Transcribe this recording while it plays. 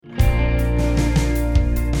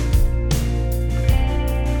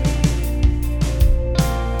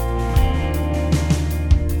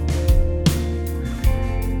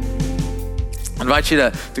invite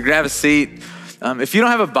you to grab a seat. If you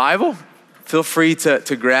don't have a Bible, feel free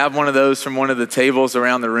to grab one of those from one of the tables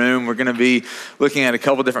around the room. We're going to be looking at a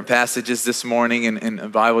couple different passages this morning in a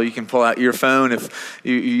Bible. You can pull out your phone if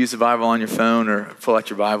you use the Bible on your phone, or pull out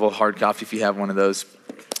your Bible, hard copy if you have one of those.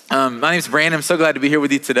 My name is Brandon. I'm so glad to be here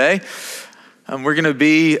with you today. We're going to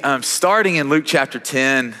be starting in Luke chapter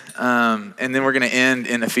 10, and then we're going to end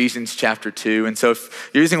in Ephesians chapter 2. And so if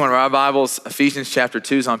you're using one of our Bibles, Ephesians chapter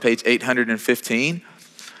 2 is on page 815.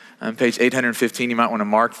 Page 815, you might want to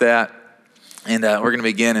mark that. And we're going to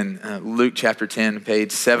begin in Luke chapter 10,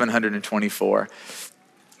 page 724.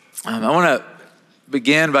 I want to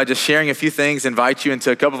begin by just sharing a few things, invite you into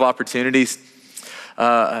a couple of opportunities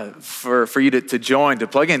for you to join, to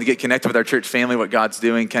plug in, to get connected with our church family, what God's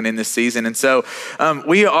doing kind of in this season. And so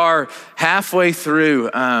we are halfway into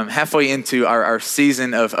our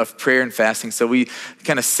season of prayer and fasting. So we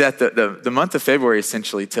kind of set the month of February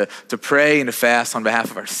essentially to pray and to fast on behalf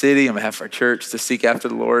of our city, on behalf of our church, to seek after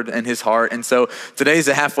the Lord and his heart. And so today's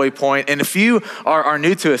a halfway point. And if you are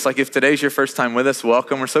new to us, like if today's your first time with us,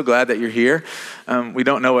 welcome. We're so glad that you're here. We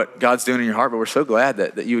don't know what God's doing in your heart, but we're so glad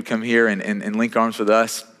that you would come here and link arms with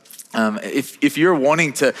us. If you're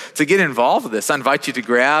wanting to get involved with this, I invite you to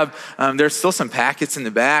grab, there's still some packets in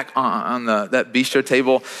the back on that bistro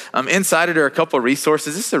table. Inside it are a couple of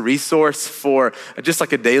resources. This is a resource for just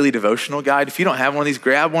like a daily devotional guide. If you don't have one of these,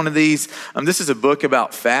 grab one of these. This is a book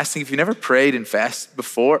about fasting. If you've never prayed and fasted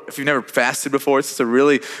before, if you've never fasted before, it's just a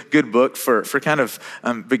really good book for kind of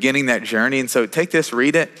beginning that journey. And so take this,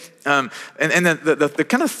 read it. And the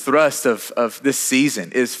kind of thrust of this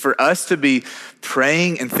season is for us to be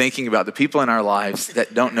praying and thinking about the people in our lives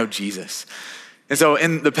that don't know Jesus. And so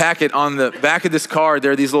in the packet on the back of this card,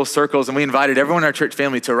 there are these little circles, and we invited everyone in our church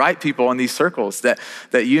family to write people in these circles that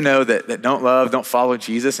you know that don't follow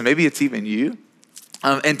Jesus, and maybe it's even you.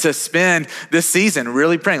 And to spend this season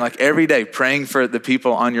really praying, like every day, praying for the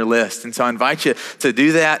people on your list. And so I invite you to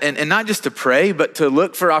do that, and not just to pray, but to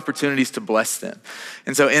look for opportunities to bless them.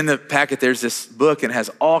 And so in the packet, there's this book, and it has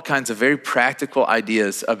all kinds of very practical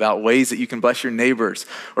ideas about ways that you can bless your neighbors,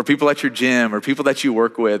 or people at your gym, or people that you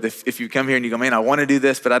work with. If you come here and you go, man, I want to do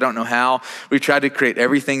this, but I don't know how, we try to create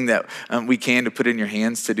everything that we can to put in your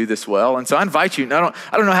hands to do this well. And so I invite you, I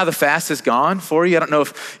don't know how the fast has gone for you. I don't know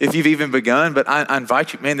if you've even begun, but I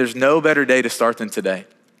invite you, man, there's no better day to start than today.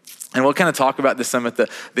 And we'll kind of talk about this some at the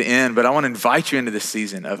end, but I want to invite you into this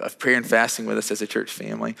season of prayer and fasting with us as a church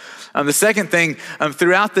family. The second thing,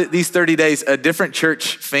 throughout these 30 days, a different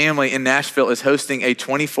church family in Nashville is hosting a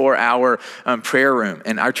 24-hour prayer room,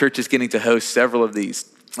 and our church is getting to host several of these.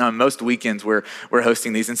 Most weekends we're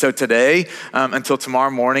hosting these. And so today until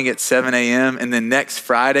tomorrow morning at 7 a.m. and then next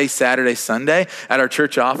Friday, Saturday, Sunday at our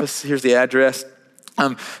church office, here's the address.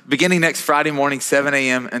 Beginning next Friday morning, 7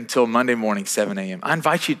 a.m. until Monday morning, 7 a.m. I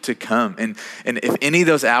invite you to come. And if any of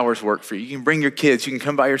those hours work for you, you can bring your kids, you can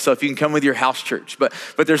come by yourself, you can come with your house church. But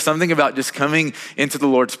there's something about just coming into the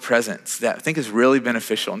Lord's presence that I think is really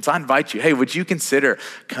beneficial. And so I invite you, hey, would you consider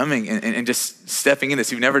coming and just stepping in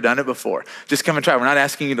this? You've never done it before. Just come and try. We're not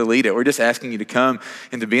asking you to lead it. We're just asking you to come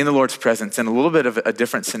and to be in the Lord's presence in a little bit of a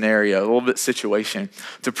different scenario, a little bit situation,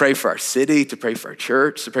 to pray for our city, to pray for our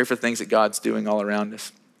church, to pray for things that God's doing all around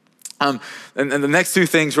us. And the next two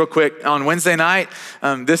things real quick, on Wednesday night,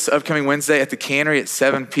 this upcoming Wednesday at the Cannery at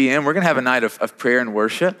 7 p.m., we're gonna have a night of prayer and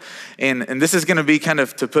worship. And this is gonna be kind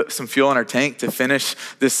of to put some fuel in our tank to finish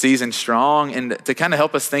this season strong, and to kind of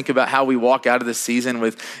help us think about how we walk out of this season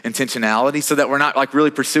with intentionality, so that we're not like really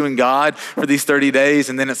pursuing God for these 30 days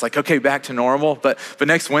and then it's like, okay, back to normal. But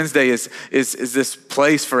next Wednesday is this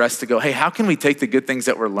place for us to go, hey, how can we take the good things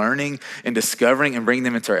that we're learning and discovering and bring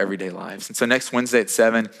them into our everyday lives? And so next Wednesday at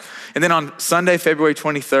 7. And then on Sunday, February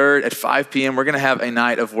 23rd at 5 p.m., we're gonna have a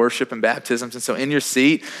night of worship and baptisms. And so in your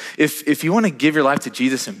seat, if you wanna give your life to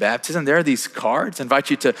Jesus in baptism, there are these cards. I invite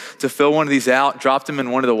you to fill one of these out, drop them in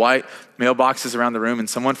one of the white mailboxes around the room, and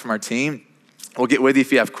someone from our team will get with you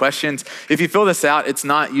if you have questions. If you fill this out, it's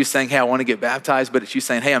not you saying, hey, I wanna get baptized, but it's you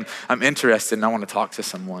saying, hey, I'm interested and I wanna talk to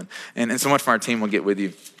someone. And someone from our team will get with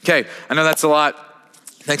you. Okay, I know that's a lot.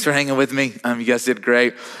 Thanks for hanging with me. You guys did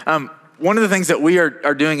great. One of the things that we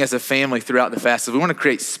are doing as a family throughout the fast is we want to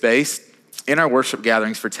create space in our worship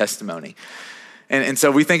gatherings for testimony. And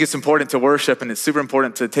so we think it's important to worship, and it's super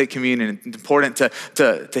important to take communion, and important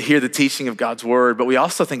to hear the teaching of God's word. But we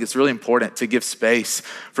also think it's really important to give space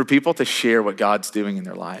for people to share what God's doing in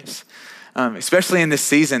their lives. especially in this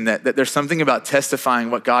season, that there's something about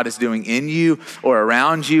testifying what God is doing in you or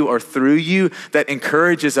around you or through you that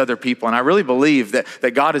encourages other people. And I really believe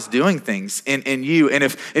that God is doing things in you. And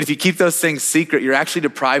if you keep those things secret, you're actually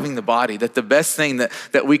depriving the body. That the best thing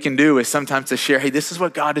that we can do is sometimes to share, hey, this is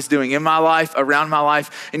what God is doing in my life, around my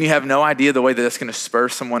life. And you have no idea the way that that's going to spur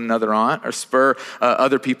someone another on or spur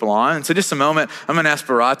other people on. And so just a moment, I'm going to ask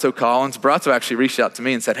Barato Collins. Barato actually reached out to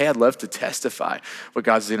me and said, hey, I'd love to testify what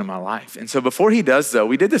God's doing in my life. And so before he does, though,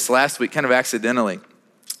 we did this last week kind of accidentally.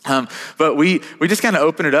 But we just kind of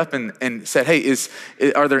opened it up and said, hey, is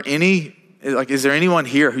there anyone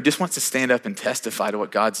here who just wants to stand up and testify to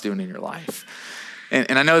what God's doing in your life?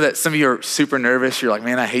 And I know that some of you are super nervous. You're like,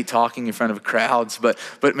 man, I hate talking in front of crowds. But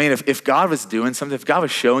man, if God was doing something, if God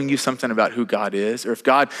was showing you something about who God is, or if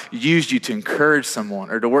God used you to encourage someone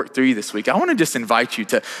or to work through you this week, I want to just invite you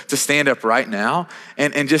to stand up right now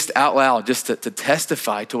and just out loud, just to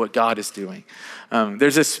testify to what God is doing.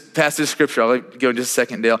 There's this passage of scripture, I'll let you go in just a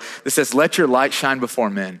second, Dale, that says, let your light shine before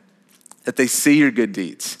men, that they see your good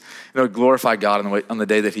deeds. It'll glorify God on the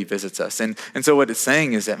day that he visits us. And so what it's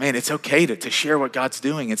saying is that, man, it's okay to share what God's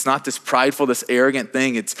doing. It's not this prideful, this arrogant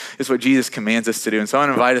thing. It's what Jesus commands us to do. And so I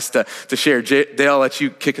want to invite us to share. Dale, I'll let you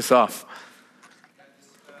kick us off.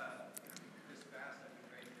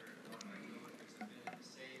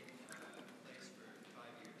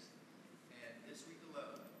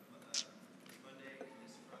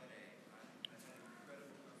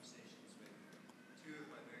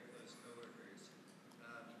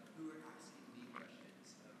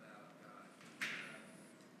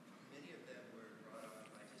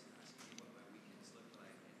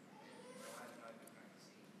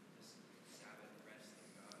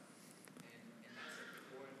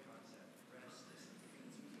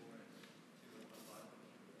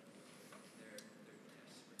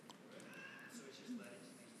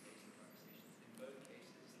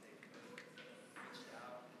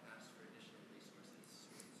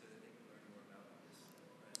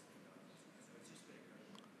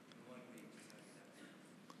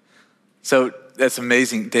 So that's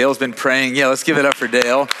amazing. Dale's been praying. Yeah, let's give it up for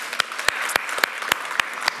Dale.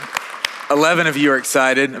 11 of you are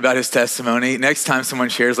excited about his testimony. Next time someone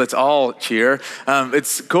shares, let's all cheer.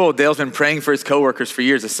 It's cool. Dale's been praying for his coworkers for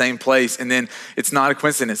years, the same place. And then it's not a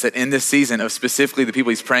coincidence that in this season of specifically the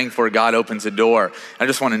people he's praying for, God opens a door. I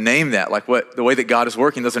just want to name that, like the way that God is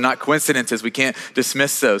working. Those are not coincidences. We can't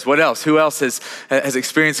dismiss those. What else? Who else has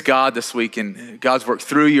experienced God this week and God's work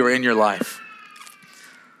through you or in your life?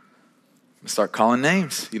 Start calling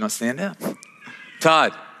names. You don't stand up.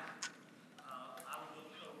 Todd.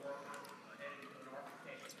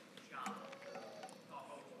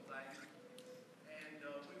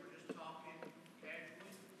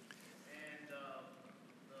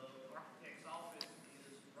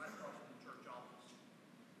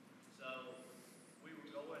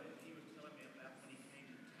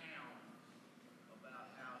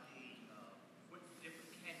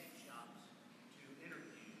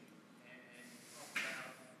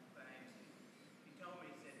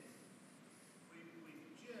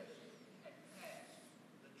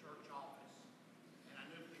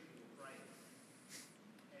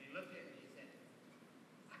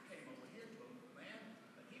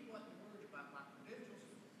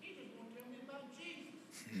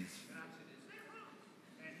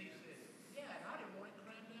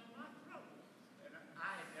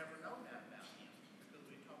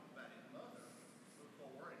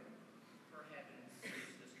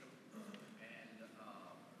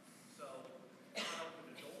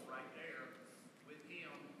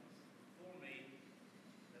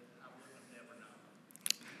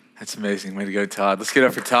 That's amazing. Way to go, Todd. Let's get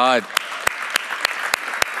up for Todd.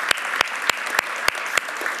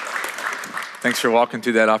 Thanks for walking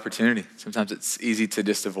through that opportunity. Sometimes it's easy to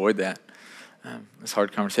just avoid that. It's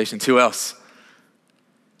hard conversations. Who else?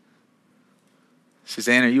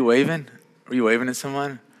 Suzanne, are you waving? Were you waving at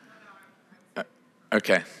someone?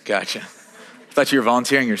 Okay, gotcha. I thought you were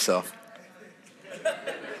volunteering yourself.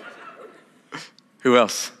 Who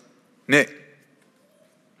else? Nick.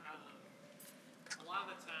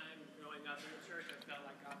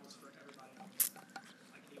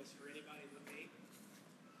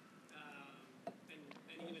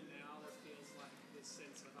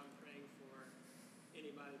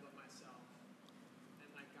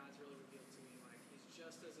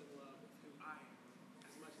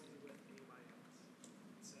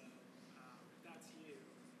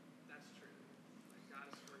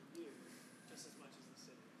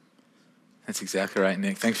 That's exactly right,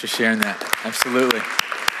 Nick. Thanks for sharing that. Absolutely.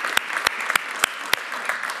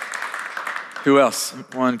 Who else?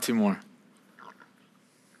 One, two more.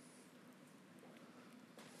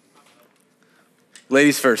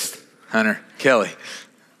 Ladies first. Hunter, Kelly.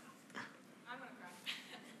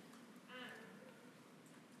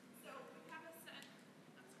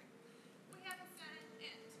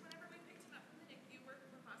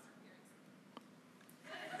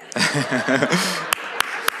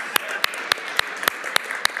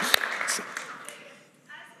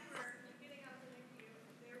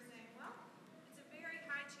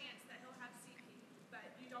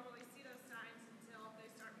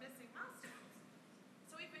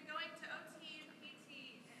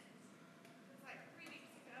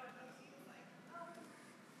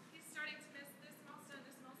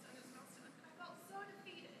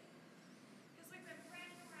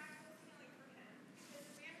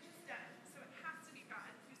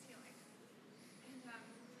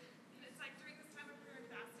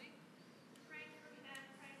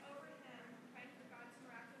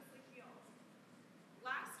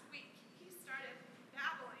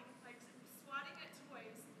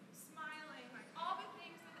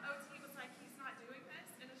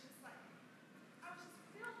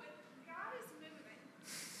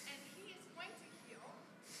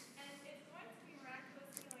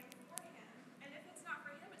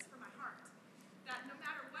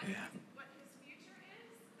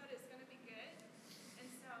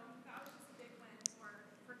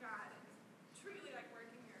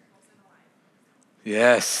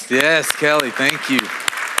 Yes, Kelly, thank you.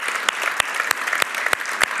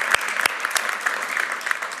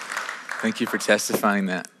 Thank you for testifying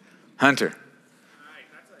that. Hunter. All right,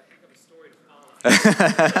 that's a heck of a story to follow.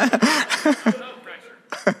 No pressure.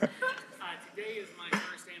 Today is my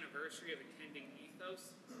first anniversary of attending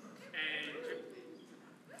Ethos, and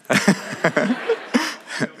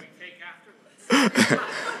we take afterwards.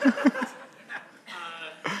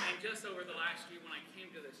 And just over the last year, when I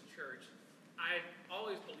came to this church, I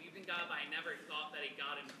always believed in God, but I never thought that He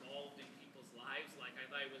got involved in people's lives. Like I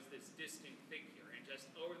thought He was this distant figure. And just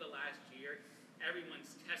over the last year,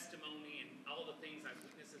 everyone's testimony and all the things I've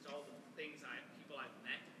witnessed, all the things people I've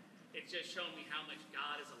met, it's just shown me how much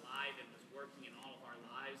God is alive and is working in all of our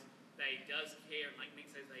lives. That He does care, and like Mick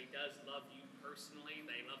says, that He does love you personally,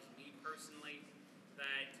 that He loves me personally,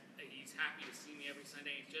 that He's happy to see me every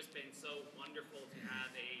Sunday. It's just been so wonderful to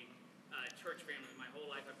have a church family. My whole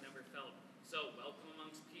life I've never felt so welcome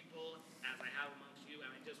amongst people as I have amongst you, and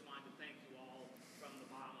I just wanted to thank you all from the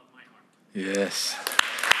bottom of my heart. Yes.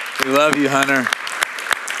 We love you, Hunter.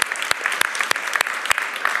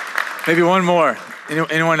 Maybe one more.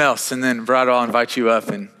 Anyone else? And then Brad, I'll invite you up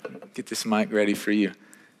and get this mic ready for you. So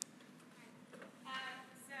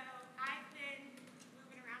I've been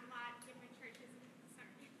moving around a lot, different churches.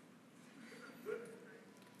 Sorry.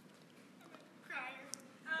 I'm a crier.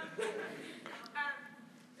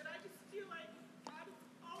 And I just feel like God is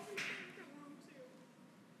always there to come home to.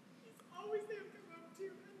 He's always there to come home to.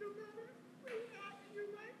 And no matter where you're at in your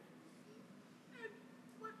life, and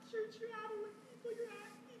what church you're at, or what people you're at,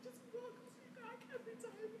 He just welcomes you back every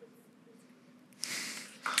time.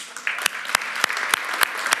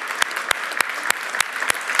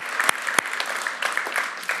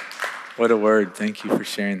 What a word. Thank you for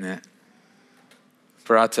sharing that.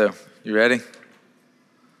 Barato, you ready?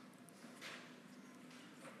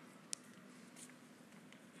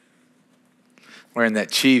 Wearing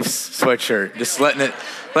that Chiefs sweatshirt, just letting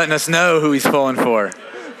us know who he's pulling for.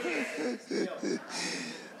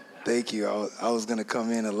 Thank you. I was going to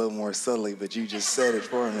come in a little more subtly, but you just said it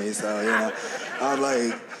for me. So, I was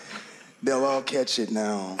like, they'll all catch it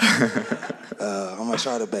now. I'm going to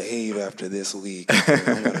try to behave after this week.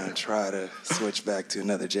 I'm going to try to switch back to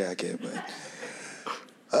another jacket. But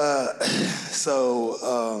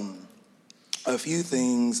a few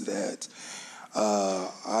things that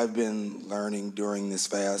I've been learning during this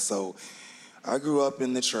fast. So I grew up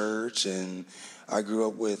in the church, and I grew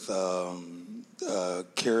up with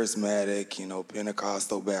charismatic,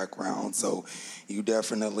 Pentecostal background. So you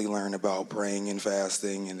definitely learn about praying and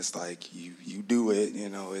fasting, and it's like you do it,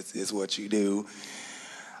 it's what you do.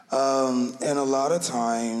 And a lot of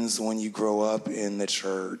times when you grow up in the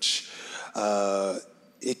church,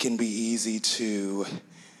 it can be easy to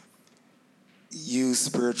use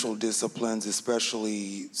spiritual disciplines,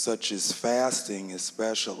 especially such as fasting,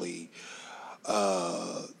 especially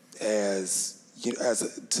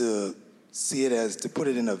to see it as, to put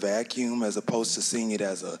it in a vacuum, as opposed to seeing it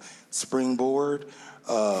as a springboard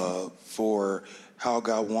for how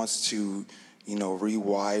God wants to,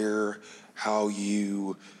 rewire how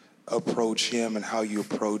you approach Him and how you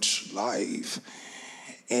approach life.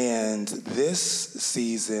 And this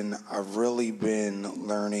season, I've really been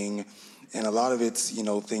learning, and a lot of it's,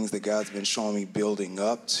 things that God's been showing me building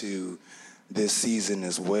up to this season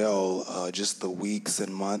as well, just the weeks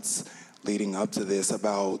and months leading up to this,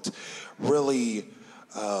 about really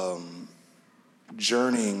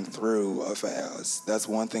journeying through a fast. That's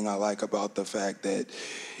one thing I like about the fact that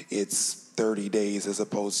it's 30 days as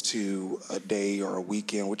opposed to a day or a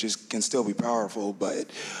weekend, which can still be powerful, but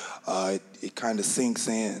it kind of sinks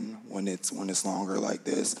in when it's longer like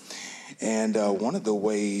this. And one of the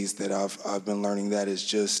ways that I've been learning that is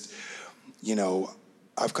just,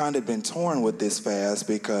 I've kind of been torn with this fast,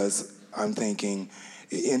 because I'm thinking,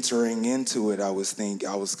 entering into it, I was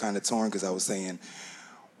kind of torn, because I was saying,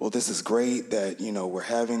 well, this is great that, we're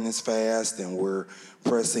having this fast and we're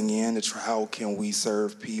pressing in to try, how can we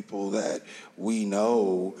serve people that we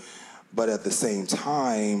know? But at the same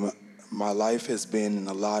time, my life has been in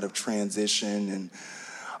a lot of transition and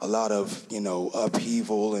a lot of,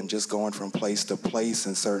 upheaval and just going from place to place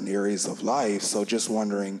in certain areas of life. So just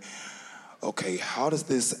wondering, okay, how does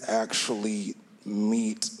this actually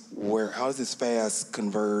how does this fast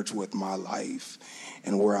converge with my life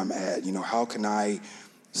and where I'm at? How can I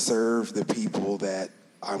serve the people that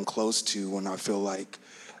I'm close to when I feel like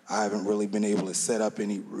I haven't really been able to set up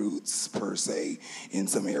any roots per se in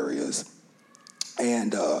some areas?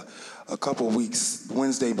 And a couple of weeks,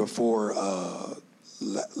 Wednesday before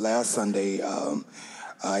last Sunday,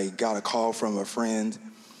 I got a call from a friend,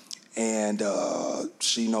 and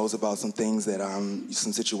she knows about some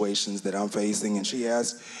situations that I'm facing, and she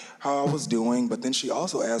asked how I was doing, but then she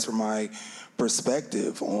also asked for my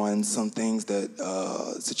perspective on some things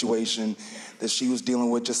situation that she was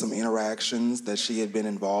dealing with, just some interactions that she had been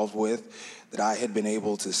involved with that I had been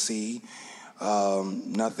able to see.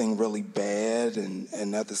 Nothing really bad,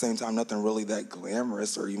 and at the same time, nothing really that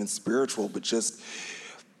glamorous or even spiritual, but just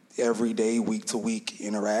everyday, week-to-week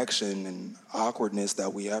interaction and awkwardness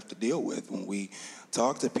that we have to deal with when we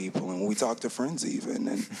talk to people and when we talk to friends even.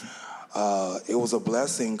 And it was a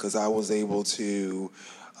blessing, because I was able to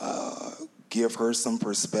give her some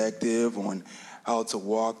perspective on how to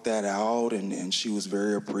walk that out, and she was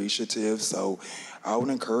very appreciative. So I would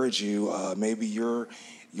encourage you, maybe your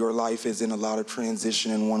life is in a lot of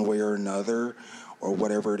transition in one way or another, or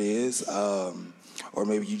whatever it is, or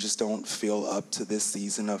maybe you just don't feel up to this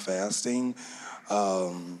season of fasting.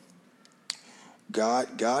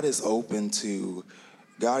 God is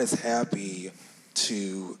happy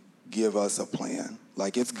to give us a plan.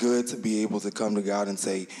 Like, it's good to be able to come to God and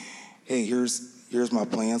say, hey, here's my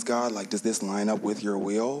plans, God. Like, does this line up with your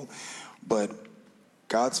will? But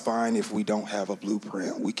God's fine if we don't have a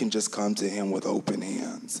blueprint. We can just come to him with open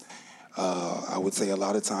hands. I would say a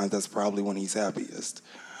lot of times that's probably when he's happiest.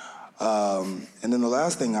 And then the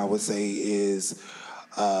last thing I would say is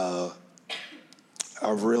I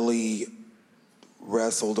really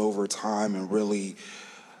wrestled over time and really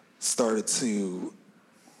started to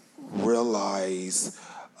realize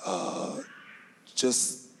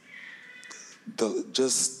just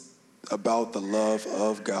about the love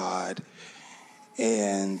of God,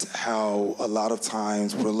 and how a lot of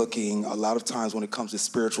times when it comes to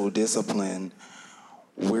spiritual discipline,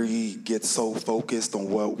 we get so focused on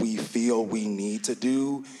what we feel we need to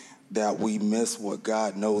do that we miss what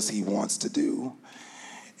God knows he wants to do.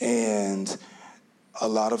 And a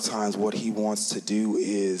lot of times what he wants to do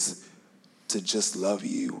is to just love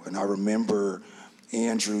you. And I remember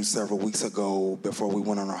Andrew several weeks ago, before we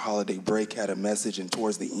went on our holiday break, had a message, and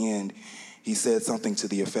towards the end, he said something to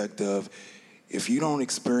the effect of, if you don't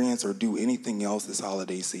experience or do anything else this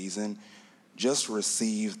holiday season, just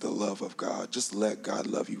receive the love of God. Just let God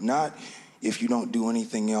love you. Not if you don't do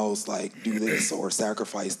anything else, like do this or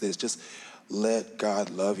sacrifice this. Just let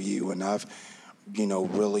God love you. And I've,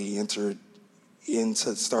 really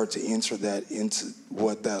start to enter that into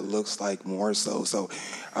what that looks like more so. So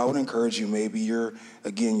I would encourage you, maybe you're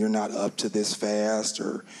not up to this fast,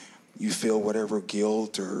 or you feel whatever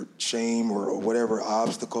guilt or shame or whatever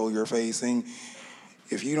obstacle you're facing.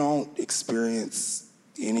 If you don't experience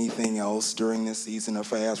anything else during this season of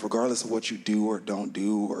fast, regardless of what you do or don't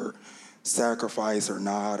do, or sacrifice or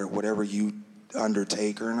not, or whatever you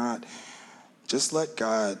undertake or not, just let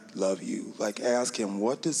God love you. Like, ask him,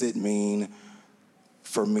 what does it mean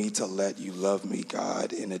for me to let you love me,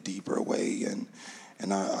 God, in a deeper way?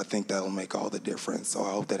 And I think that'll make all the difference. So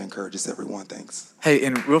I hope that encourages everyone. Thanks. Hey,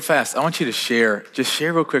 and real fast, I want you to share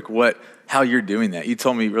real quick how you're doing that. You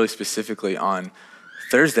told me really specifically on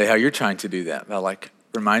Thursday how you're trying to do that, about like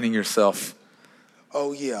reminding yourself.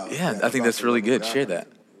 Oh, yeah. Yeah, I think that's really good. Share that.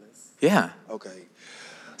 Yeah. Okay.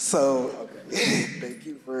 So, thank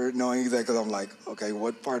you for knowing exactly, because I'm like, okay,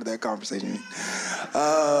 what part of that conversation?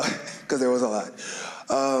 Because there was a lot.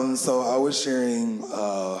 So I was sharing,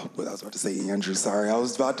 what I was about to say, Andrew, sorry. I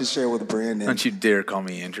was about to share with Brandon. Don't you dare call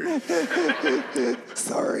me Andrew.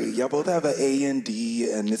 Sorry. Y'all both have an A and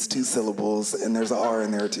D, and it's 2 syllables, and there's an R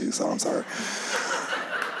in there too, so I'm sorry.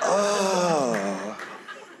 Oh,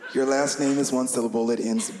 your last name is 1 syllable. It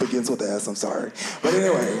begins with S, I'm sorry. But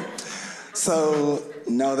anyway, so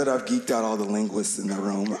now that I've geeked out all the linguists in the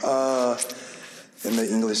room, and the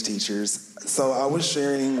English teachers. So I was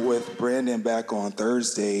sharing with Brandon back on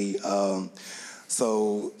Thursday.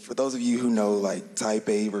 So for those of you who know like type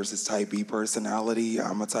A versus type B personality,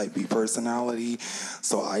 I'm a type B personality.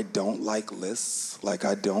 So I don't like lists. Like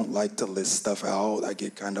I don't like to list stuff out. I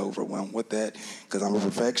get kind of overwhelmed with that because I'm a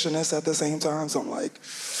perfectionist at the same time. So I'm like,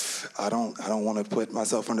 I don't want to put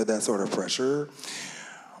myself under that sort of pressure.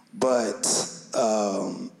 But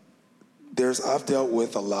I've dealt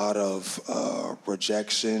with a lot of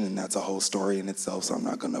rejection, and that's a whole story in itself, so I'm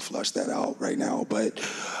not going to flush that out right now. But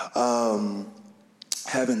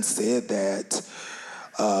having said that,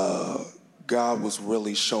 God was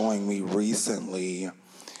really showing me recently,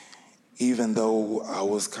 even though I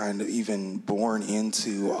was kind of even born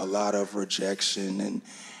into a lot of rejection and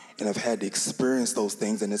I've had to experience those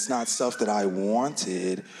things, and it's not stuff that I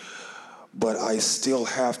wanted, but I still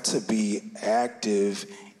have to be active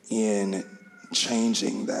in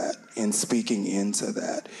changing that, in speaking into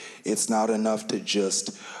that. It's not enough to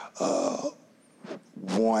just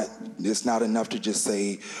it's not enough to just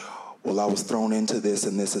say, well, I was thrown into this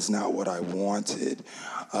and this is not what I wanted.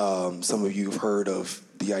 Some of you have heard of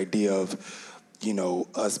the idea of,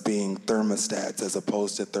 us being thermostats as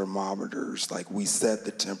opposed to thermometers. Like we set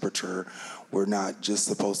the temperature. We're not just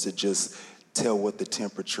supposed to just tell what the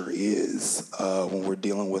temperature is when we're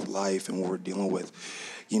dealing with life and when we're dealing with,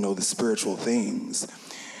 the spiritual things.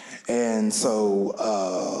 And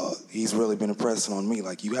so he's really been impressing on me.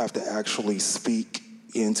 Like you have to actually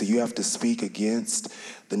you have to speak against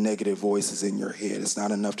the negative voices in your head. It's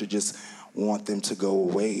not enough to just want them to go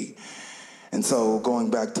away. And so going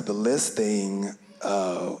back to the list thing,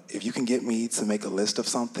 if you can get me to make a list of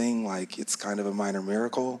something, like it's kind of a minor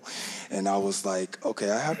miracle. And I was like,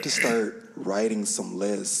 okay, I have to start writing some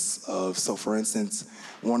lists so for instance,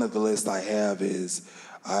 one of the lists I have is,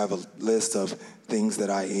 I have a list of things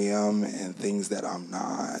that I am and things that I'm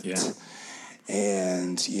not. Yeah.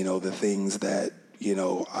 And, the things that,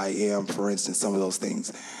 I am, for instance, some of those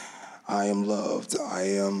things. I am loved. I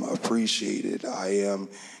am appreciated. I am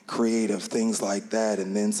creative, things like that.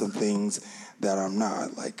 And then some things that I'm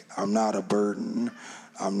not. Like, I'm not a burden.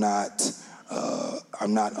 I'm not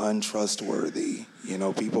untrustworthy.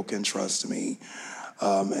 People can trust me.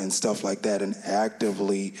 And stuff like that, and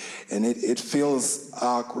actively, and it feels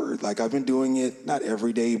awkward. Like I've been doing it, not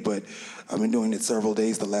every day, but I've been doing it several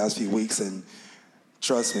days the last few weeks, and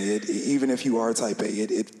trust me, even if you are type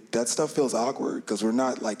A, that stuff feels awkward, because we're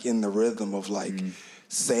not like in the rhythm of like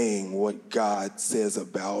saying what God says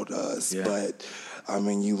about us. Yeah. But I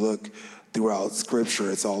mean, you look throughout Scripture,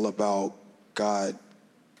 it's all about God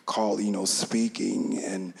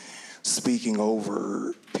speaking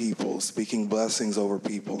over people, speaking blessings over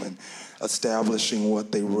people, and establishing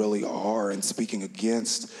what they really are, and speaking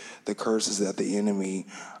against the curses that the enemy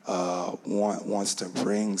wants to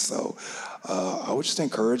bring. So I would just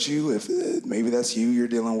encourage you, if maybe that's you're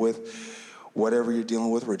dealing with whatever you're dealing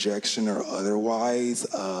with, rejection or otherwise,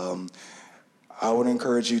 I would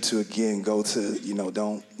encourage you to, again, go to,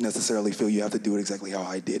 don't necessarily feel you have to do it exactly how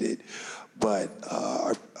I did it, but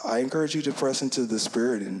I encourage you to press into the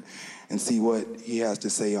Spirit and see what he has to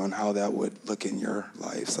say on how that would look in your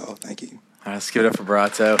life. So thank you. All right, let's give it up for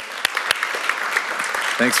Brato.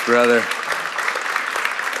 Thanks, brother.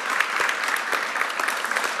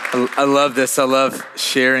 I love this. I love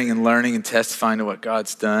sharing and learning and testifying to what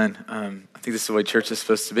God's done. I think this is the way church is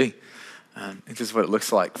supposed to be. I think this is what it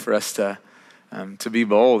looks like for us to be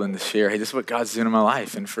bold and to share, hey, this is what God's doing in my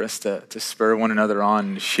life, and for us to spur one another on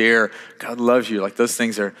and share, God loves you. Like those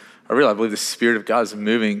things are real. I believe the Spirit of God is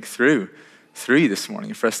moving through you this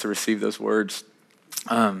morning, and for us to receive those words.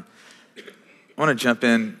 I want to jump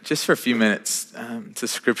in just for a few minutes to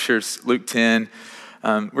scriptures, Luke 10.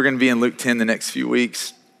 We're going to be in Luke 10 the next few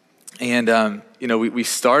weeks. And, we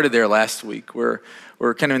started there last week. We're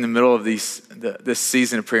kind of in the middle of this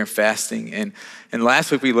season of prayer and fasting. And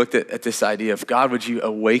last week we looked at this idea of, God, would you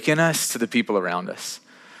awaken us to the people around us?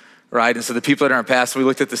 Right? And so the people that are in our past, we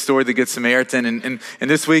looked at the story of the Good Samaritan. And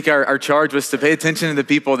this week our charge was to pay attention to the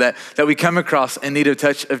people that we come across and need a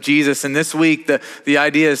touch of Jesus. And this week the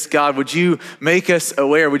idea is, God, would you make us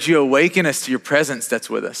aware? Would you awaken us to your presence that's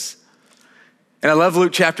with us? And I love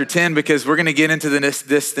Luke chapter 10 because we're going to get into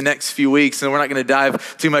this the next few weeks, and we're not going to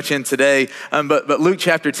dive too much in today. But Luke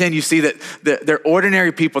chapter 10, you see that they're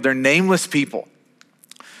ordinary people. They're nameless people.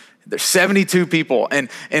 They're 72 people, and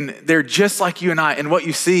they're just like you and I. And what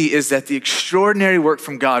you see is that the extraordinary work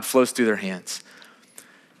from God flows through their hands.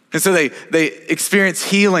 And so they experience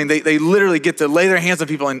healing. They literally get to lay their hands on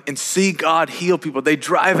people and see God heal people. They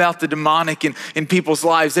drive out the demonic in people's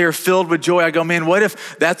lives. They are filled with joy. I go, man, what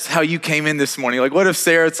if that's how you came in this morning? Like, what if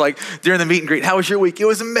Sarah, it's like during the meet and greet, how was your week? It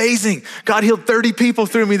was amazing. God healed 30 people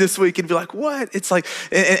through me this week. And be like, what? It's like,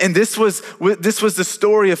 and this was the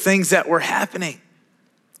story of things that were happening.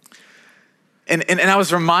 And I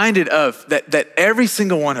was reminded of that every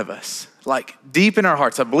single one of us, like deep in our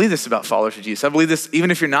hearts, I believe this about followers of Jesus. I believe this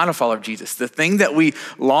even if you're not a follower of Jesus. The thing that we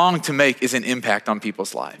long to make is an impact on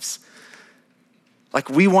people's lives. Like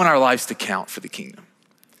we want our lives to count for the kingdom.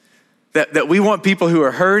 That we want people who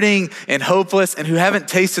are hurting and hopeless and who haven't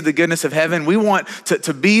tasted the goodness of heaven. We want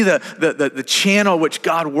to be the channel which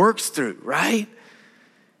God works through, right?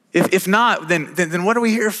 If not, then what are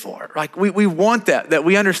we here for? Like we want that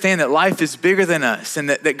we understand that life is bigger than us and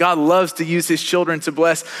that God loves to use his children to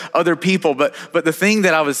bless other people. But the thing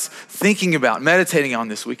that I was thinking about, meditating on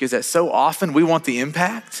this week is that so often we want the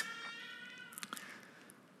impact.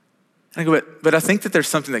 And I go, but I think that there's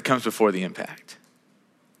something that comes before the impact.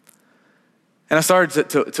 And I started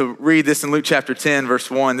to read this in Luke chapter 10,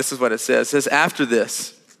 verse 1. This is what it says. It says, after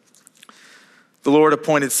this, the Lord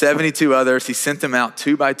appointed 72 others. He sent them out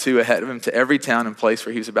 2 by 2 ahead of him to every town and place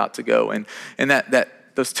where he was about to go. And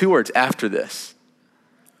that those 2 words, after this.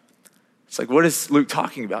 It's like, what is Luke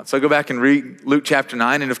talking about? So I go back and read Luke chapter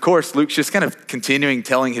 9. And of course, Luke's just kind of continuing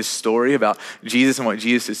telling his story about Jesus and what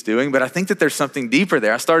Jesus is doing. But I think that there's something deeper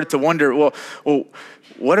there. I started to wonder, well,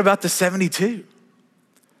 what about the 72?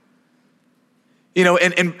 You know,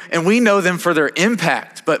 and we know them for their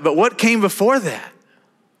impact, but what came before that?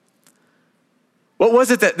 What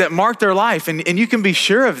was it that marked their life? And you can be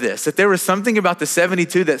sure of this, that there was something about the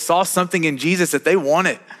 72 that saw something in Jesus that they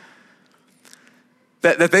wanted.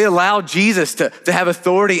 That they allowed Jesus to have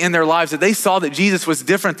authority in their lives, that they saw that Jesus was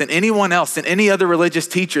different than anyone else, than any other religious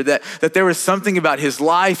teacher, that there was something about his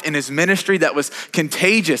life and his ministry that was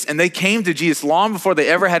contagious. And they came to Jesus long before they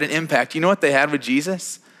ever had an impact. You know what they had with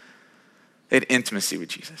Jesus? They had intimacy with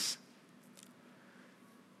Jesus.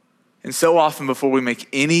 And so often before we make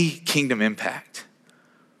any kingdom impact,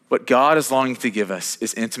 what God is longing to give us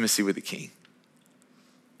is intimacy with the King.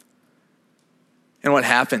 And what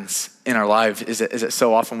happens in our lives is that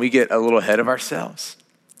so often we get a little ahead of ourselves.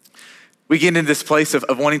 We get into this place of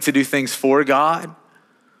wanting to do things for God,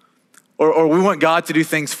 or we want God to do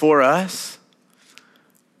things for us.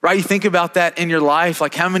 Right, you think about that in your life.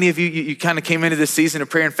 Like how many of you kind of came into this season of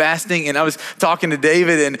prayer and fasting, and I was talking to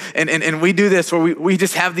David and we do this where we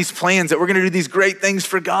just have these plans that we're gonna do these great things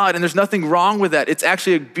for God, and there's nothing wrong with that. It's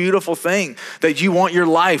actually a beautiful thing that you want your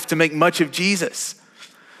life to make much of Jesus.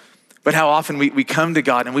 But how often we come to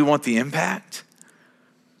God and we want the impact.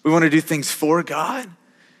 We wanna do things for God,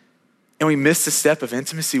 and we miss the step of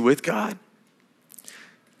intimacy with God.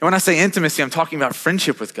 And when I say intimacy, I'm talking about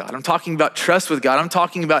friendship with God. I'm talking about trust with God. I'm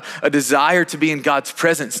talking about a desire to be in God's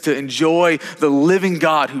presence, to enjoy the living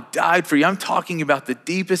God who died for you. I'm talking about the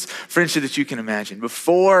deepest friendship that you can imagine.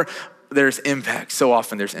 Before there's impact, so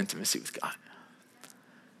often there's intimacy with God.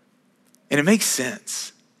 And it makes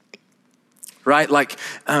sense, right? Like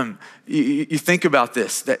you think about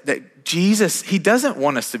this, that Jesus, he doesn't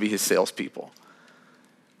want us to be his salespeople.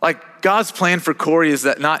 Like God's plan for Corey is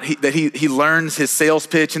that he learns his sales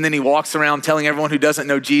pitch and then he walks around telling everyone who doesn't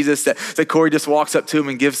know Jesus that Corey just walks up to him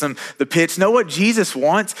and gives them the pitch. No, what Jesus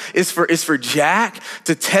wants is for Jack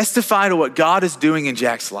to testify to what God is doing in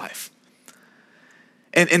Jack's life.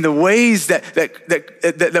 And in the ways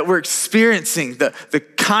that we're experiencing the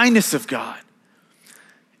kindness of God.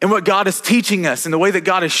 And what God is teaching us, and the way that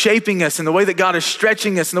God is shaping us, and the way that God is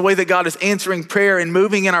stretching us, and the way that God is answering prayer and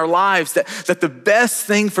moving in our lives, that the best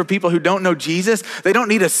thing for people who don't know Jesus, they don't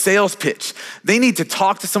need a sales pitch. They need to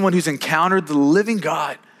talk to someone who's encountered the living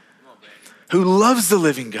God, who loves the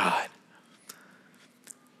living God,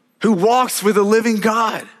 who walks with the living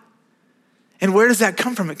God. And where does that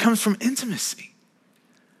come from? It comes from intimacy.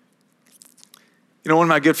 You know, one of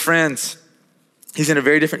my good friends, he's in a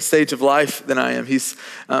very different stage of life than I am. He's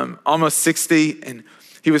almost 60, and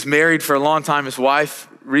he was married for a long time. His wife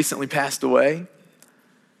recently passed away.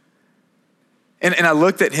 And I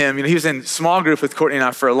looked at him, you know, he was in small group with Courtney and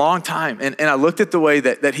I for a long time. And I looked at the way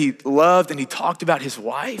that he loved and he talked about his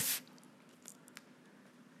wife.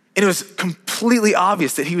 And it was completely completely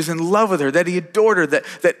obvious that he was in love with her, that he adored her, that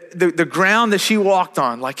the ground that she walked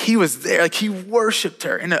on, like he was there, like he worshiped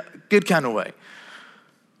her in a good kind of way.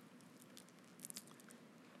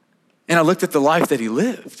 And I looked at the life that he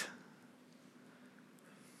lived.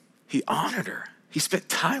 He honored her. He spent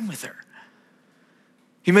time with her.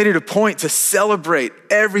 He made it a point to celebrate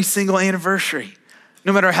every single anniversary,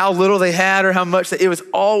 no matter how little they had or how much, it was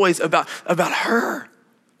always about her.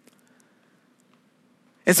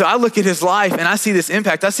 And so I look at his life and I see this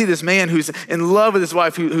impact. I see this man who's in love with his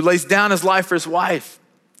wife, who lays down his life for his wife.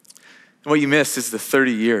 And what you missed is the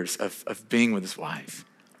 30 years of being with his wife,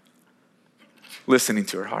 listening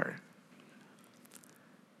to her heart.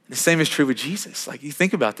 The same is true with Jesus. Like, you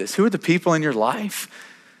think about this. Who are the people in your life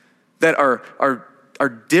that are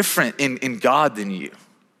different in God than you?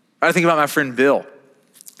 I think about my friend Bill.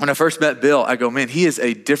 When I first met Bill, I go, man, he is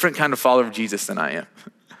a different kind of follower of Jesus than I am.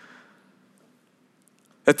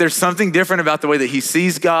 That there's something different about the way that he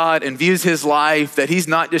sees God and views his life, that he's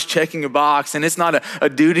not just checking a box, and it's not a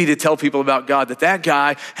duty to tell people about God, that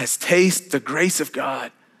guy has tasted the grace of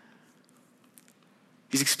God.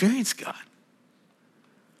 He's experienced God.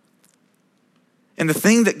 And the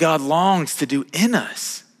thing that God longs to do in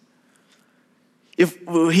us,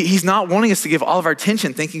 he's not wanting us to give all of our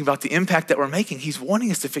attention thinking about the impact that we're making. He's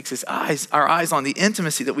wanting us to fix our eyes on the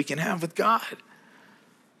intimacy that we can have with God.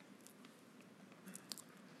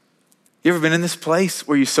 You ever been in this place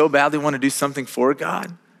where you so badly want to do something for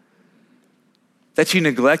God that you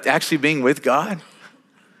neglect actually being with God?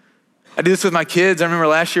 I do this with my kids. I remember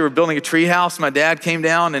last year we were building a tree house. My dad came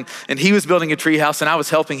down and he was building a tree house and I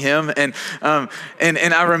was helping him. And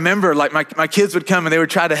I remember like my kids would come and they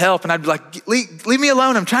would try to help and I'd be like, leave me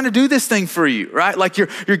alone. I'm trying to do this thing for you, right? Like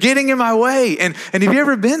you're getting in my way. And have you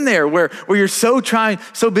ever been there where you're so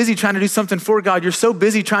busy trying to do something for God? You're so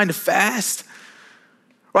busy trying to fast,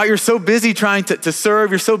 right? You're so busy trying to serve.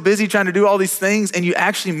 You're so busy trying to do all these things and you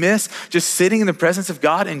actually miss just sitting in the presence of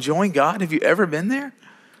God, enjoying God. Have you ever been there?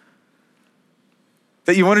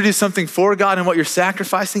 That you want to do something for God and what you're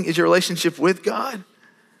sacrificing is your relationship with God?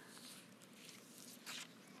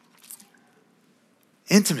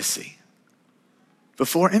 Intimacy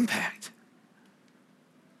before impact.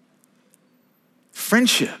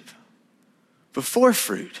 Friendship before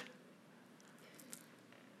fruit.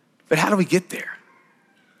 But how do we get there?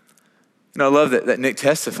 You know, I love that Nick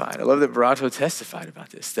testified. I love that Barato testified about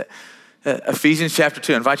this. That Ephesians chapter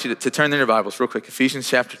 2, I invite you to turn in your Bibles real quick. Ephesians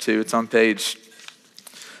chapter 2, it's on page,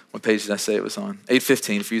 what page did I say it was on?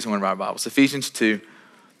 815 if you're using one of our Bibles. Ephesians 2.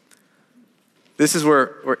 This is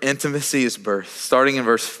where intimacy is birthed, starting in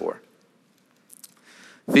verse 4.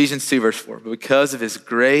 Ephesians 2, verse 4. But because of his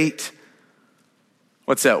great,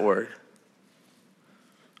 what's that word?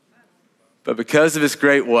 But because of his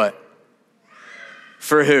great what?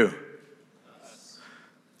 For who?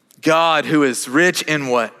 God, who is rich in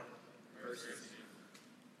what?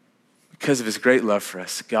 Because of his great love for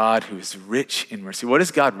us, God who is rich in mercy. What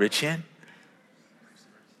is God rich in?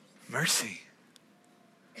 Mercy.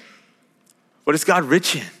 What is God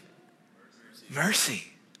rich in? Mercy.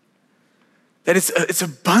 That it's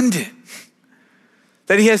abundant.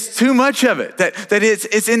 That he has too much of it. That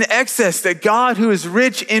it's in excess. That God who is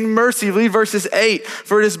rich in mercy, read verses 8,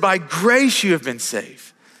 for it is by grace you have been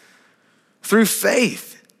saved. Through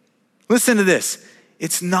faith. Listen to this.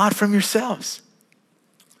 It's not from yourselves.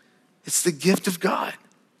 It's the gift of God.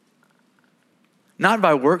 Not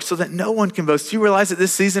by works so that no one can boast. Do you realize that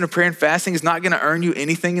this season of prayer and fasting is not going to earn you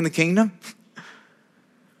anything in the kingdom?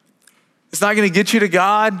 It's not going to get you to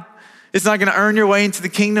God. It's not going to earn your way into the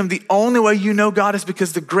kingdom. The only way you know God is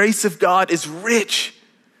because the grace of God is rich.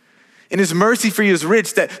 And his mercy for you is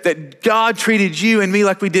rich, that God treated you and me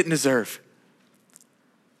like we didn't deserve.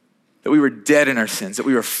 That we were dead in our sins, that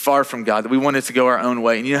we were far from God, that we wanted to go our own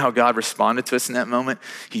way. And you know how God responded to us in that moment?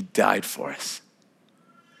 He died for us.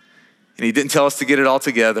 And he didn't tell us to get it all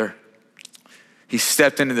together. He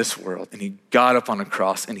stepped into this world and he got up on a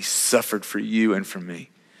cross and he suffered for you and for me.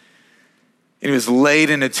 And he was laid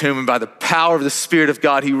in a tomb, and by the power of the Spirit of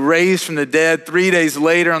God, he raised from the dead. 3 days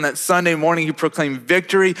later on that Sunday morning, he proclaimed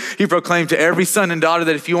victory. He proclaimed to every son and daughter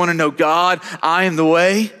that if you want to know God, I am the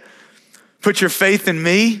way. Put your faith in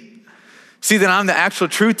me. See that I'm the actual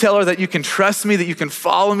truth teller, that you can trust me, that you can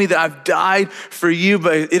follow me, that I've died for you,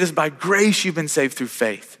 but it is by grace you've been saved through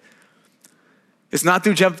faith. It's not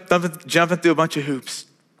through jumping through a bunch of hoops.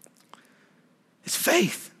 It's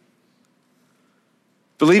faith.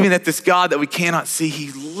 Believing that this God that we cannot see,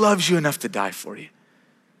 he loves you enough to die for you.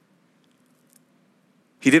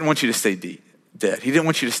 He didn't want you to stay dead. He didn't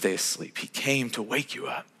want you to stay asleep. He came to wake you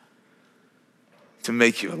up, to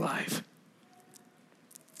make you alive.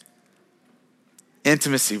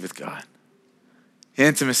 Intimacy with God.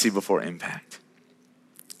 Intimacy before impact.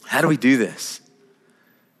 How do we do this?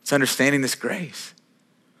 It's understanding this grace.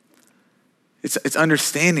 It's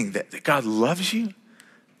understanding that God loves you,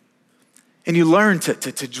 and you learn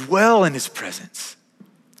to dwell in his presence. I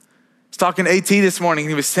was talking to AT this morning,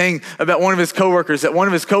 and he was saying about one of his coworkers, that one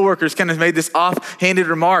of his coworkers kind of made this offhanded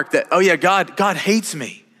remark that, oh yeah, God hates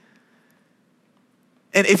me.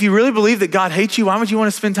 And if you really believe that God hates you, why would you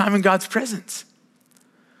want to spend time in God's presence?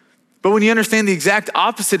 But when you understand the exact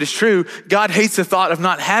opposite is true, God hates the thought of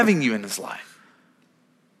not having you in his life.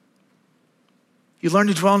 You learn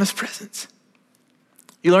to dwell in his presence.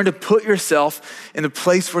 You learn to put yourself in the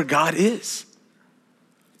place where God is.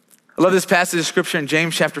 I love this passage of scripture in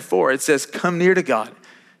James chapter 4. It says, come near to God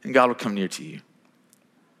and God will come near to you.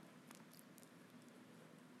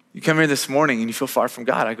 You come here this morning and you feel far from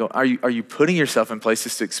God. I go, are you putting yourself in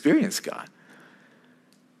places to experience God?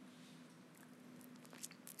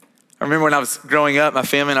 I remember when I was growing up, my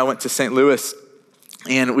family and I went to St. Louis,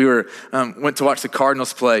 and we went to watch the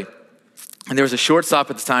Cardinals play. And there was a shortstop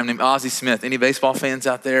at the time named Ozzie Smith. Any baseball fans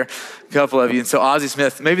out there? A couple of you. And so Ozzie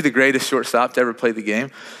Smith, maybe the greatest shortstop to ever play the game.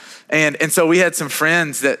 And so we had some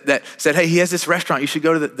friends that said, hey, he has this restaurant. You should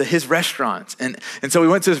go to his restaurant. And so we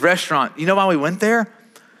went to his restaurant. You know why we went there?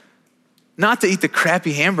 Not to eat the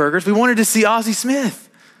crappy hamburgers. We wanted to see Ozzie Smith.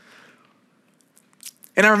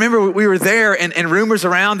 And I remember we were there, and rumors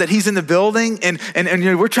around that he's in the building, and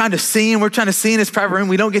you know, we're trying to see him. We're trying to see in his private room.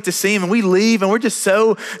 We don't get to see him, and we leave, and we're just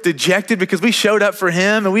so dejected because we showed up for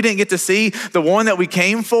him, and we didn't get to see the one that we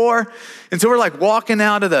came for. And so we're like walking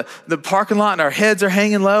out of the parking lot, and our heads are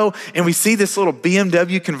hanging low, and we see this little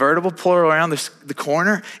BMW convertible pull around the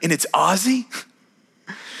corner, and it's Ozzie.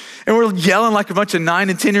 And we're yelling like a bunch of 9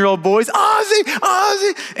 and 10-year-old boys, Ozzie,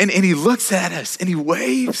 Ozzie. And he looks at us, and he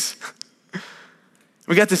waves.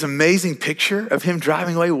 We got this amazing picture of him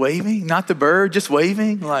driving away waving, not the bird, just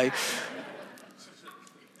waving. And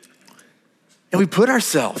we put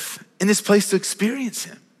ourselves in this place to experience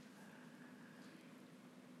him.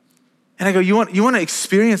 And I go, you want to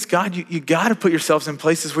experience God? You got to put yourselves in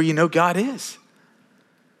places where you know God is.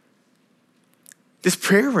 This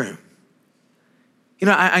prayer room. You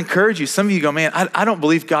know, I encourage you. Some of you go, man, I don't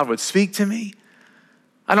believe God would speak to me.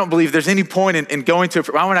 I don't believe there's any point in going to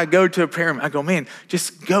why would I go to a prayer room? I go, man,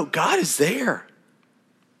 just go. God is there.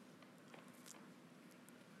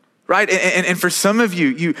 Right? And for some of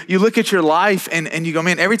you, you look at your life and you go,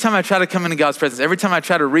 man, every time I try to come into God's presence, every time I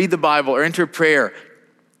try to read the Bible or enter prayer,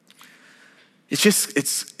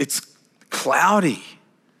 it's cloudy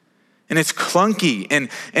and it's clunky.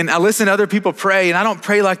 And I listen to other people pray and I don't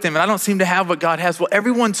pray like them and I don't seem to have what God has. Well,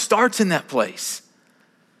 everyone starts in that place.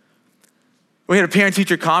 We had a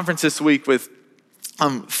parent-teacher conference this week with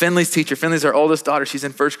Finley's teacher. Finley's our oldest daughter. She's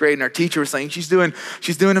in first grade, and our teacher was saying she's doing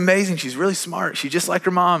amazing. She's really smart. She's just like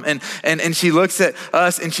her mom. And she looks at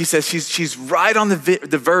us and she says she's right on the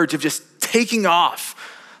verge of just taking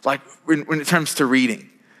off, like when it comes to reading.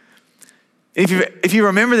 If you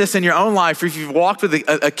remember this in your own life, or if you've walked with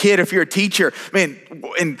a kid, or if you're a teacher, man,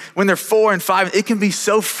 and when they're 4 and 5, it can be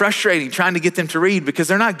so frustrating trying to get them to read because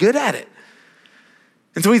they're not good at it.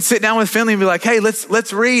 And so we'd sit down with Finley and be like, hey,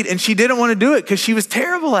 let's read. And she didn't want to do it because she was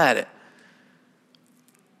terrible at it.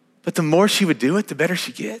 But the more she would do it, the better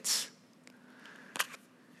she gets.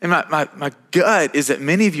 And my gut is that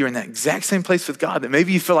many of you are in that exact same place with God, that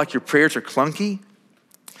maybe you feel like your prayers are clunky.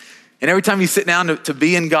 And every time you sit down to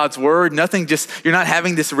be in God's word, you're not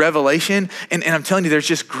having this revelation. And I'm telling you, there's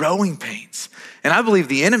just growing pains. And I believe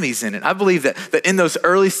the enemy's in it. I believe that in those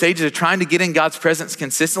early stages of trying to get in God's presence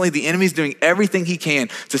consistently, the enemy's doing everything he can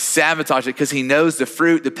to sabotage it because he knows the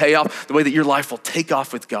fruit, the payoff, the way that your life will take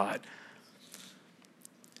off with God.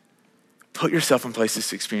 Put yourself in places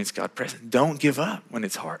to experience God present. Don't give up when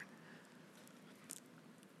it's hard.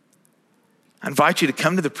 I invite you to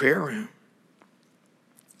come to the prayer room.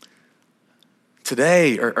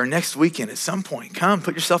 Today or next weekend at some point, come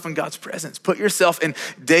put yourself in God's presence. Put yourself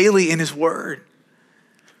daily in his word.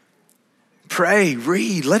 Pray,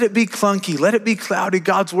 read, let it be clunky, let it be cloudy.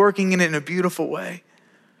 God's working in it in a beautiful way.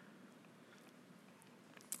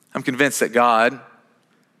 I'm convinced that God,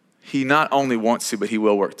 he not only wants to, but he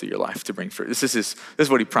will work through your life to bring fruit. This is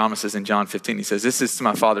what he promises in John 15. He says, this is to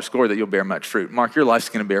my Father's glory that you'll bear much fruit. Mark, your life's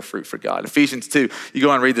gonna bear fruit for God. Ephesians 2, you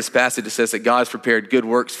go and read this passage, it says that God's prepared good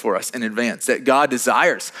works for us in advance, that God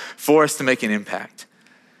desires for us to make an impact,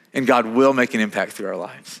 and God will make an impact through our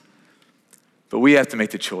lives. But we have to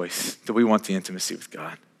make the choice. Do we want the intimacy with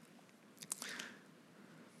God?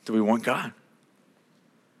 Do we want God?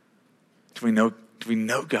 Do we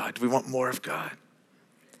know God? Do we want more of God?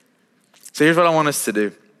 So here's what I want us to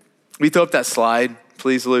do. We throw up that slide,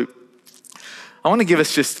 please, Luke? I want to give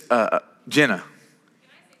us just, Jenna.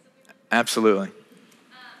 Absolutely.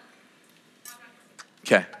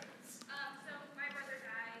 Okay. So my brother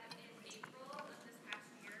died in April of this past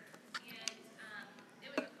year, and it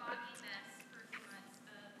was a foggy mess for a few months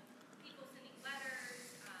of people sending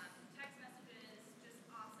letters, text messages, just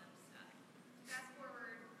awesome stuff. Fast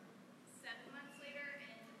forward 7 months later,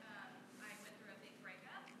 and I went through a big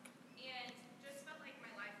breakup, and just felt like my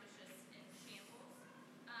life was just in shambles.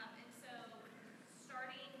 And so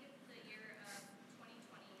starting the year of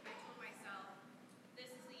 2020, I told myself, this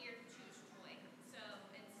is the year to choose joy. So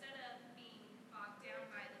instead of being bogged down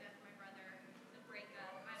by the death of my brother, the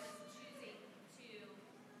breakup, I was choosing to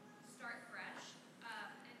start fresh.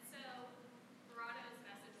 And so Verado's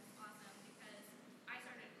message was awesome because I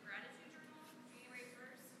started a gratitude journal January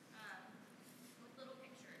 1st with little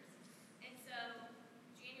pictures. And so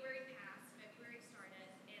January passed, February started,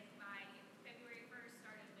 and my February 1st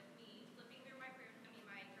started with me flipping through my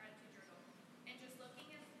gratitude journal and just looking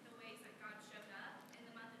at the ways that God showed up in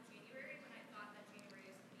the month of January when I thought that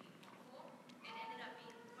January was going to be awful. It ended up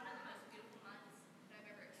being one of the most beautiful months that I've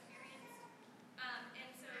ever experienced. And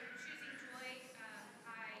so choosing joy,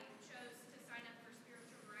 I chose to sign up for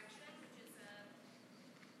spiritual direction, which is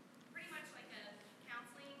pretty much like a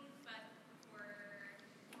counseling, but for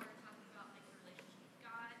talking about like the relationship with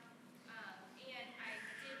God. And I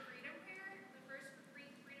did freedom prayer. The first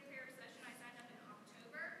freedom prayer session I signed up in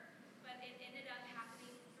October, but it ended up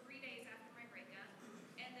happening 3 days after my breakup.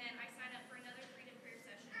 And then I signed up for another freedom prayer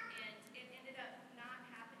session, and it ended up not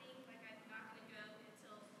happening. Like I'm not going to go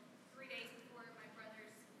until 3 days before my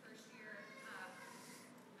brother's first year of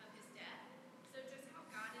his death. So just how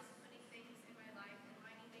God is putting things in my life and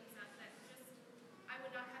lining things up that just I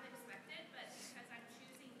would not have expected, but because I'm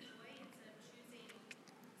choosing joy instead of choosing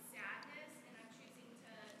sadness, and I'm choosing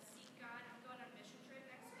to seek God. I'm going on a mission trip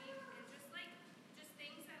next week, and just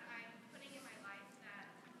things that I'm putting in my life that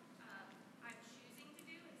I'm choosing to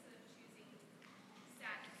do instead of choosing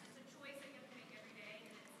sadness. It's a choice that you have to make every day,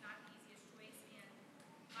 and it's not the easiest choice. And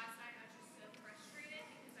last night I was just so frustrated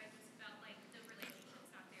because I just felt like the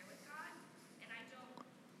relationship's not there with God, and I don't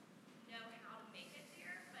know how to make it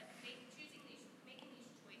there. But making these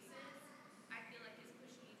choices, I feel like is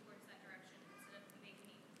pushing me towards that direction instead of making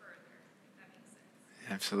me further, if that makes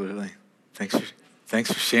sense. Absolutely.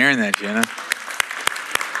 Thanks for sharing that, Jenna.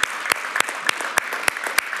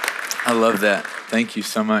 I love that. Thank you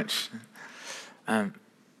so much. So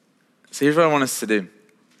here's what I want us to do.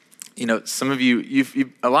 You know, some of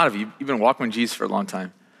you, a lot of you, you've been walking with Jesus for a long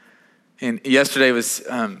time. And yesterday was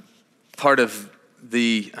part of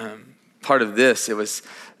this. It was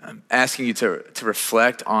asking you to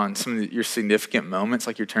reflect on some of your significant moments,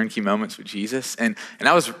 like your turnkey moments with Jesus. And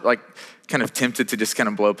I was like kind of tempted to just kind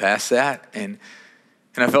of blow past that. And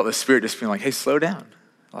I felt the Spirit just being like, hey, slow down.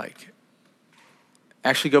 Like,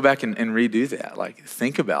 actually go back and redo that. Like,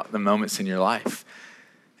 think about the moments in your life.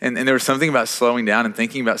 And there was something about slowing down and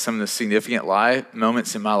thinking about some of the significant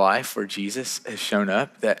moments in my life where Jesus has shown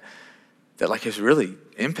up that like has really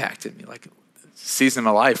impacted me. Like a season of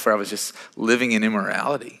my life where I was just living in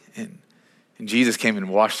immorality, and Jesus came and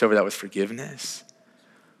washed over that with forgiveness.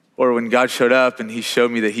 Or when God showed up and he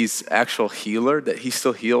showed me that he's actual healer, that he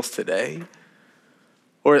still heals today.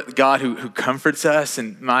 Or God who comforts us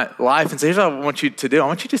in my life. And so here's what I want you to do. I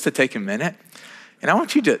want you just to take a minute, and I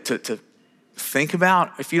want you to think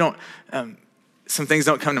about, if you don't, some things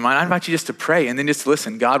don't come to mind, I invite you just to pray and then just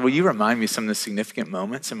listen. God, will you remind me of some of the significant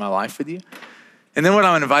moments in my life with you? And then what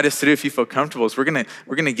I'm gonna invite us to do, if you feel comfortable, is we're gonna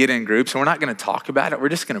get in groups, and we're not gonna talk about it. We're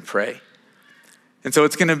just gonna pray. And so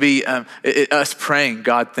it's gonna be us praying,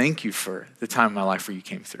 God, thank you for the time in my life where you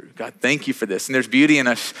came through. God, thank you for this. And there's beauty in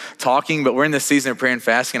us talking, but we're in this season of prayer and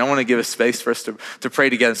fasting, and I wanna give a space for us to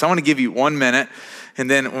pray together. So I wanna give you 1 minute, and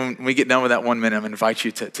then when we get done with that 1 minute, I'm gonna invite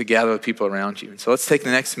you to gather with people around you. And so let's take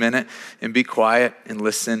the next minute and be quiet and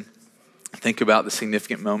listen. Think about the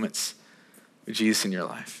significant moments with Jesus in your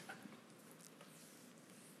life.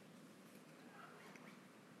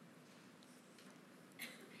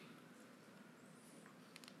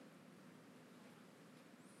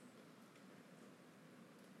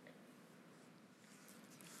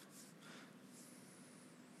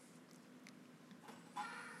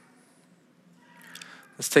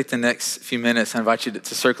 Let's take the next few minutes. I invite you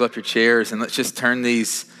to circle up your chairs, and let's just turn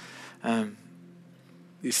these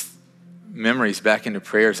memories back into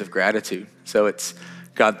prayers of gratitude. So it's,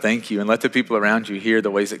 God, thank you. And let the people around you hear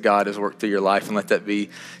the ways that God has worked through your life, and let that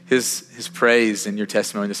be his praise in your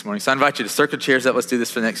testimony this morning. So I invite you to circle chairs up. Let's do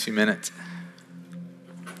this for the next few minutes.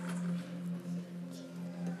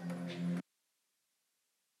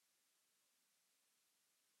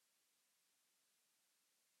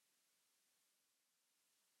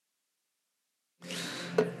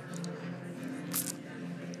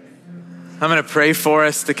 I'm gonna pray for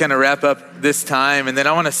us to kind of wrap up this time. And then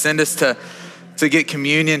I wanna send us to get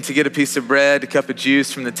communion, to get a piece of bread, a cup of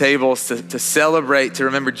juice from the tables, to celebrate, to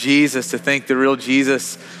remember Jesus, to thank the real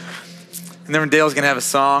Jesus. And then Dale's gonna have a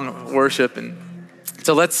song of worship. And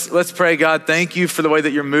so let's pray. God, thank you for the way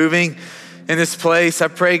that you're moving in this place. I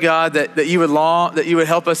pray, God, that you would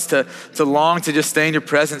help us to long to just stay in your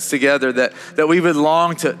presence together, that we would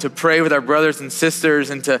long to pray with our brothers and sisters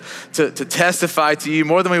and to testify to you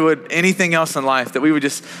more than we would anything else in life, that we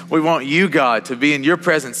want you, God, to be in your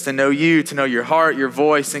presence, to know you, to know your heart, your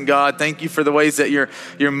voice. And God, thank you for the ways that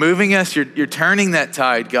you're moving us, you're turning that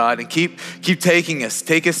tide, God, and keep taking us.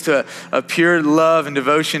 Take us to a pure love and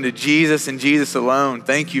devotion to Jesus and Jesus alone.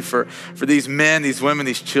 Thank you for these men, these women,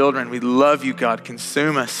 these children. We love you, God.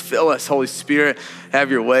 Consume us, fill us. Holy Spirit, have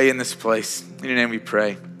your way in this place. In your name we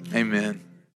pray. Amen.